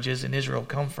of Judges in Israel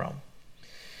come from.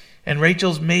 And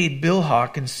Rachel's maid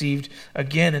Bilhah conceived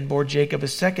again and bore Jacob a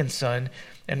second son.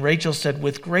 And Rachel said,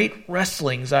 with great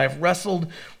wrestlings I have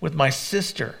wrestled with my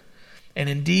sister, and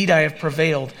indeed I have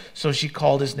prevailed. So she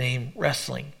called his name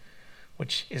Wrestling,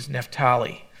 which is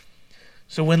Naphtali.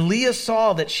 So when Leah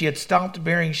saw that she had stopped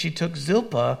bearing, she took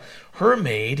Zilpah, her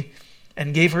maid,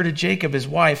 and gave her to Jacob his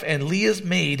wife. And Leah's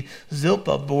maid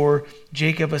Zilpah bore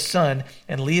Jacob a son.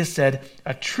 And Leah said,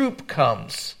 a troop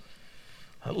comes.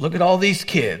 Look at all these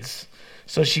kids.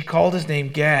 So she called his name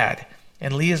Gad.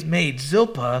 And Leah's maid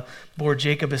Zilpah bore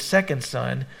Jacob a second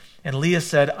son. And Leah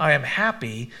said, I am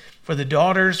happy, for the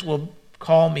daughters will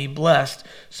call me blessed.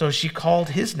 So she called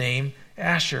his name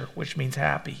Asher, which means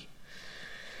happy.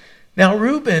 Now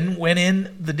Reuben went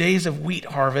in the days of wheat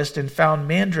harvest and found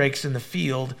mandrakes in the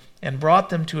field and brought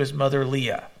them to his mother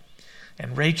Leah.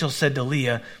 And Rachel said to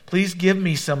Leah, please give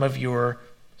me some of your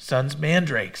son's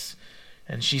mandrakes.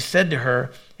 And she said to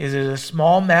her, is it a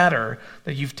small matter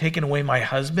that you've taken away my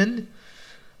husband?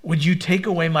 Would you take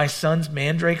away my son's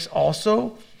mandrakes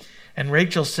also? And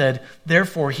Rachel said,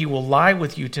 "Therefore he will lie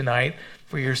with you tonight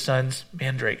for your son's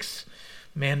mandrakes."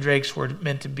 Mandrakes were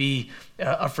meant to be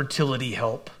a fertility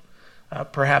help,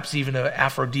 perhaps even an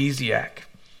aphrodisiac.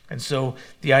 And so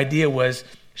the idea was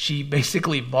she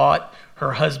basically bought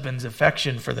her husband's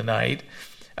affection for the night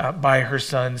by her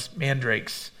son's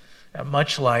mandrakes,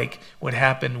 much like what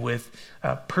happened with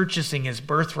purchasing his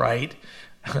birthright,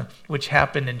 which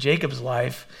happened in Jacob's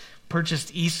life,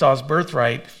 purchased Esau's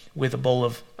birthright with a bowl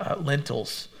of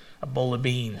lentils, a bowl of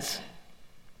beans.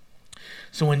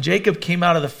 So when Jacob came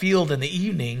out of the field in the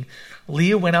evening,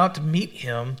 Leah went out to meet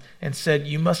him and said,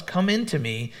 "You must come in to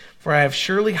me, for I have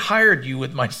surely hired you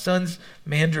with my son's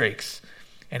mandrakes."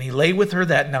 And he lay with her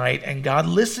that night, and God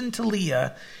listened to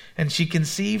Leah, and she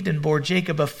conceived and bore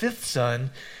Jacob a fifth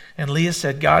son. And Leah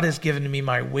said, "God has given me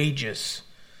my wages,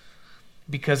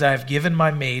 because I have given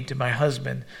my maid to my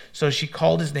husband." So she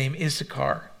called his name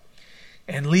Issachar.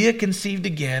 And Leah conceived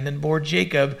again and bore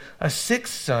Jacob a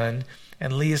sixth son.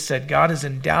 And Leah said, "God has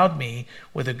endowed me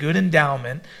with a good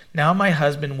endowment. Now my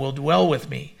husband will dwell with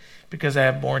me, because I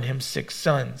have borne him 6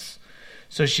 sons."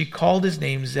 So she called his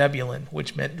name Zebulun,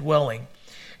 which meant dwelling.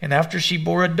 And after that she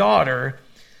bore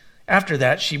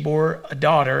a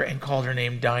daughter and called her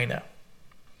name Dinah.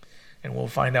 And we'll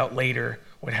find out later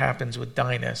what happens with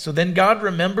Dinah. So then God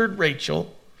remembered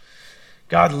Rachel.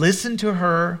 God listened to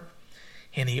her,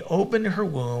 and he opened her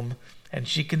womb, and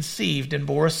she conceived and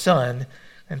bore a son,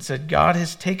 and said, "God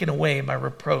has taken away my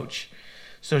reproach."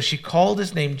 So she called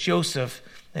his name Joseph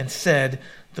and said,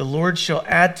 "The Lord shall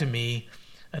add to me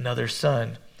another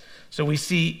son." So we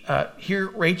see here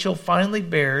Rachel finally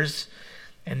bears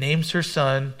and names her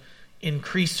son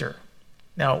Increaser.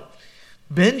 Now,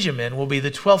 Benjamin will be the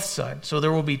 12th son. So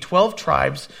there will be 12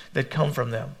 tribes that come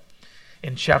from them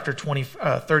in chapter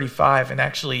 35. And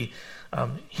actually,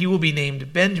 he will be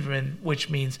named Benjamin, which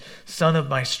means son of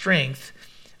my strength.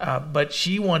 But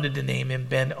she wanted to name him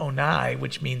Ben-Oni,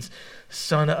 which means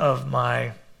son of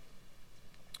my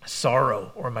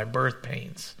sorrow or my birth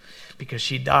pains, because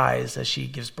she dies as she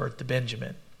gives birth to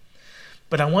Benjamin.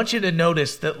 But I want you to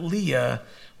notice that Leah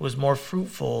was more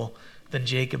fruitful than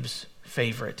Jacob's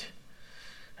favorite.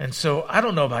 And so I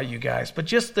don't know about you guys, but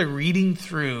just the reading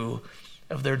through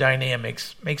of their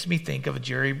dynamics makes me think of a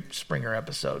Jerry Springer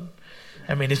episode.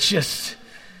 I mean, it's just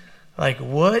like,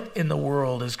 what in the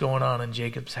world is going on in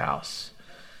Jacob's house?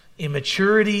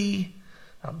 Immaturity,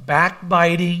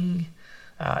 backbiting.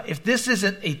 If this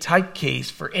isn't a type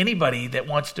case for anybody that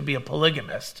wants to be a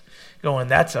polygamist, going,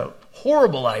 "That's a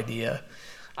horrible idea,"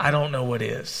 I don't know what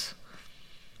is.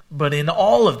 But in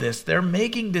all of this, they're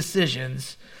making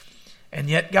decisions, and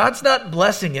yet God's not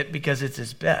blessing it because it's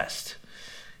his best.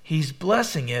 He's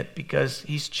blessing it because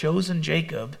he's chosen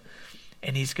Jacob,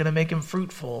 and he's going to make him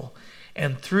fruitful.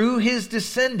 And through his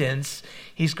descendants,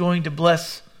 he's going to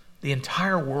bless the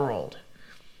entire world.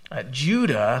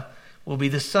 Judah will be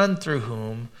the son through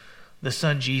whom the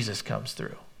son Jesus comes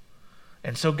through.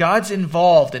 And so God's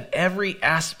involved in every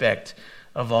aspect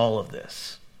of all of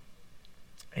this.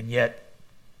 And yet,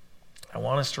 I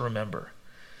want us to remember,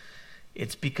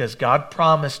 it's because God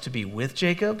promised to be with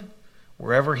Jacob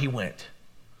wherever he went.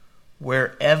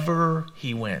 Wherever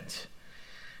he went.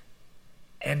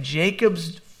 And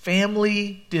Jacob's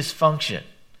family dysfunction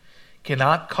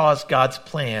cannot cause God's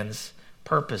plans,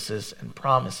 purposes, and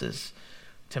promises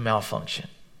to malfunction.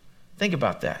 Think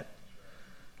about that.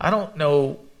 I don't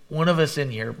know one of us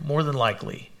in here, more than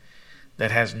likely,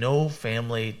 that has no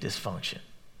family dysfunction.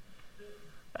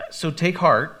 So take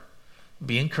heart,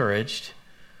 be encouraged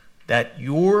that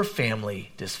your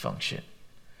family dysfunction,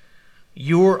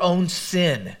 your own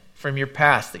sin from your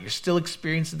past that you're still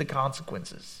experiencing the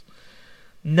consequences,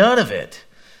 none of it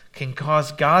can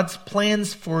cause God's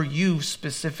plans for you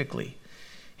specifically,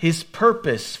 his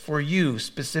purpose for you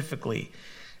specifically,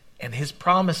 and his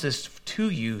promises to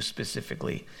you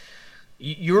specifically.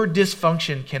 Your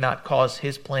dysfunction cannot cause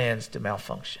his plans to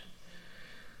malfunction.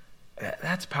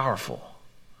 That's powerful.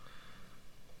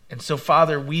 And so,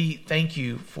 Father, we thank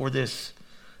you for this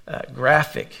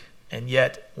graphic and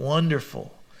yet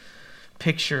wonderful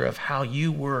picture of how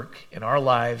you work in our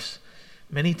lives,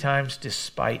 many times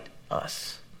despite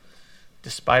us.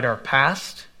 Despite our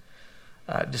past,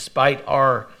 despite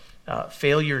our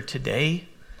failure today.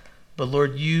 But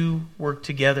Lord, you work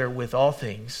together with all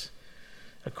things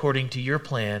according to your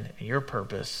plan and your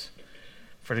purpose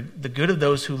for the good of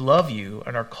those who love you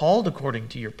and are called according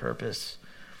to your purpose.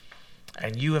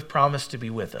 And you have promised to be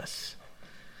with us.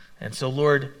 And so,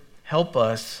 Lord, help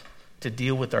us to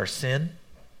deal with our sin.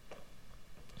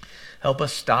 Help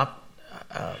us stop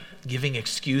giving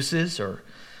excuses or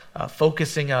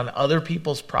focusing on other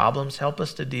people's problems. Help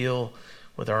us to deal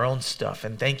with our own stuff.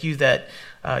 And thank you that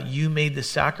you made the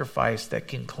sacrifice that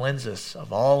can cleanse us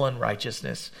of all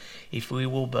unrighteousness if we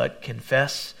will but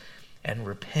confess and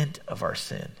repent of our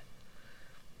sin.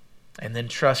 And then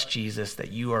trust, Jesus,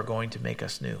 that you are going to make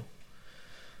us new.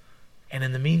 And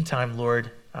in the meantime, Lord,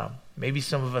 maybe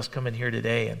some of us come in here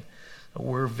today and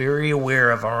we're very aware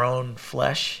of our own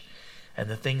flesh and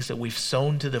the things that we've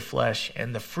sown to the flesh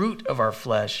and the fruit of our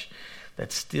flesh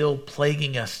that's still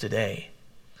plaguing us today.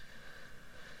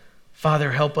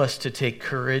 Father, help us to take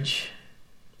courage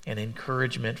and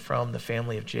encouragement from the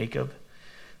family of Jacob,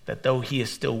 that though he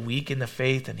is still weak in the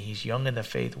faith and he's young in the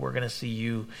faith, we're going to see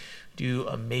you do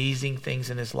amazing things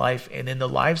in his life and in the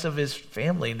lives of his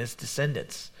family and his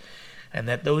descendants. And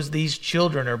that these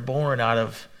children are born out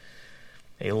of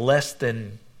a less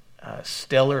than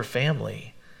stellar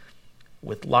family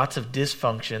with lots of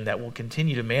dysfunction that will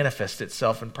continue to manifest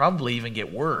itself and probably even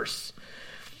get worse.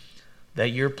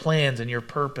 That your plans and your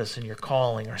purpose and your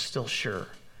calling are still sure.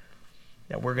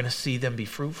 That we're going to see them be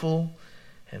fruitful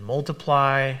and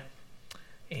multiply,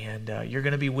 and you're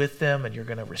going to be with them, and you're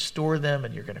going to restore them,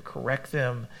 and you're going to correct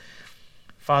them.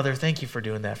 Father, thank you for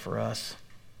doing that for us.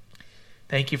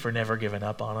 Thank you for never giving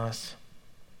up on us.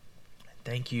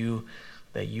 Thank you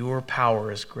that your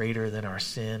power is greater than our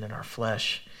sin and our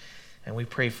flesh. And we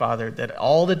pray, Father, that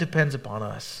all that depends upon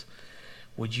us,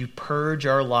 would you purge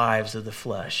our lives of the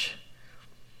flesh?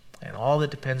 And all that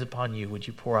depends upon you, would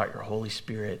you pour out your Holy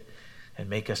Spirit and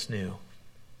make us new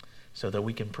so that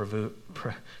we can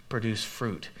produce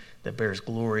fruit that bears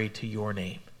glory to your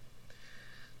name.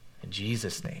 In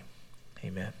Jesus' name,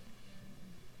 amen.